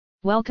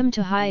Welcome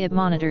to Hyip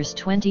Monitors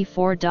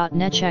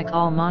 24.net. Check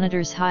all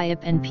monitors Hyip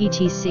and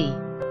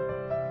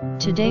PTC.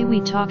 Today we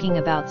talking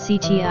about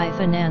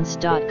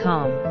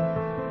ctifinance.com.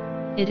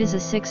 It is a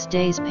 6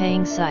 days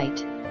paying site.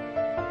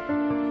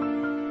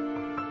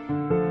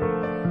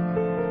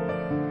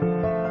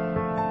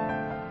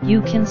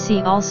 You can see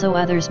also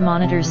others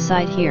monitors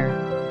site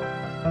here.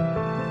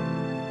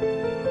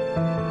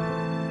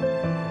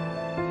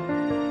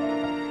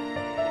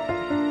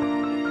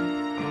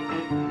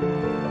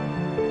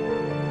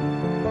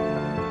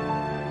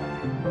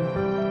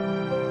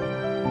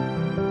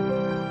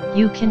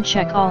 You can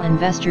check all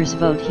investors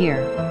vote here.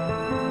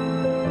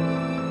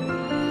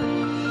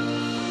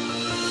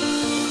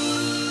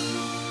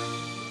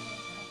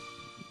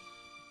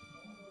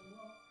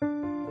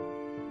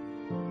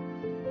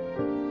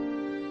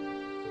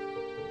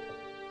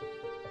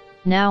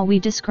 Now we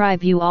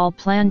describe you all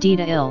plan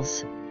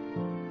details.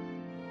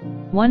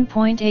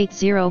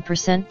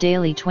 1.80%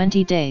 daily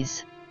 20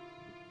 days.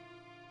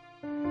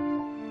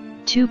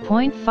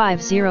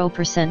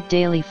 2.50%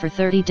 daily for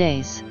 30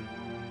 days.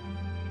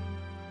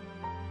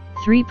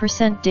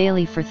 3%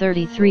 daily for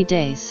 33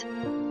 days.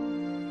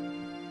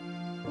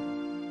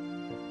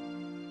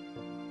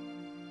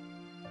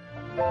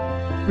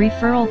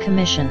 Referral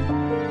commission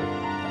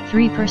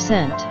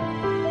 3%,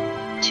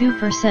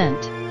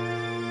 2%,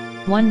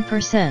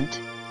 1%,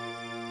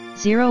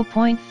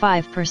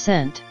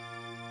 0.5%.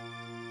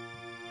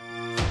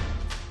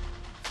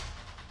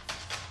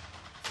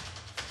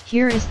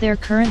 Here is their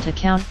current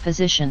account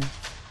position.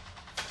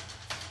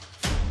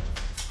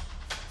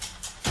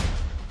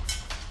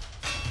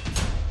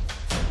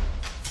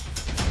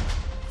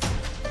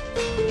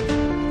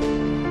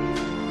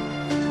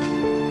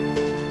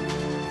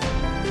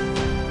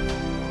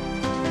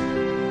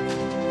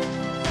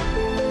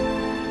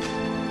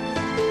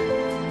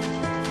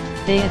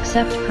 They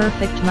accept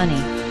perfect money,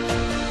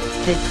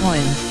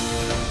 Bitcoin,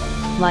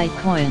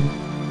 Litecoin,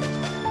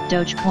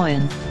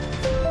 Dogecoin,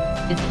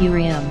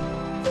 Ethereum,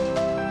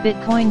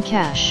 Bitcoin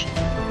Cash.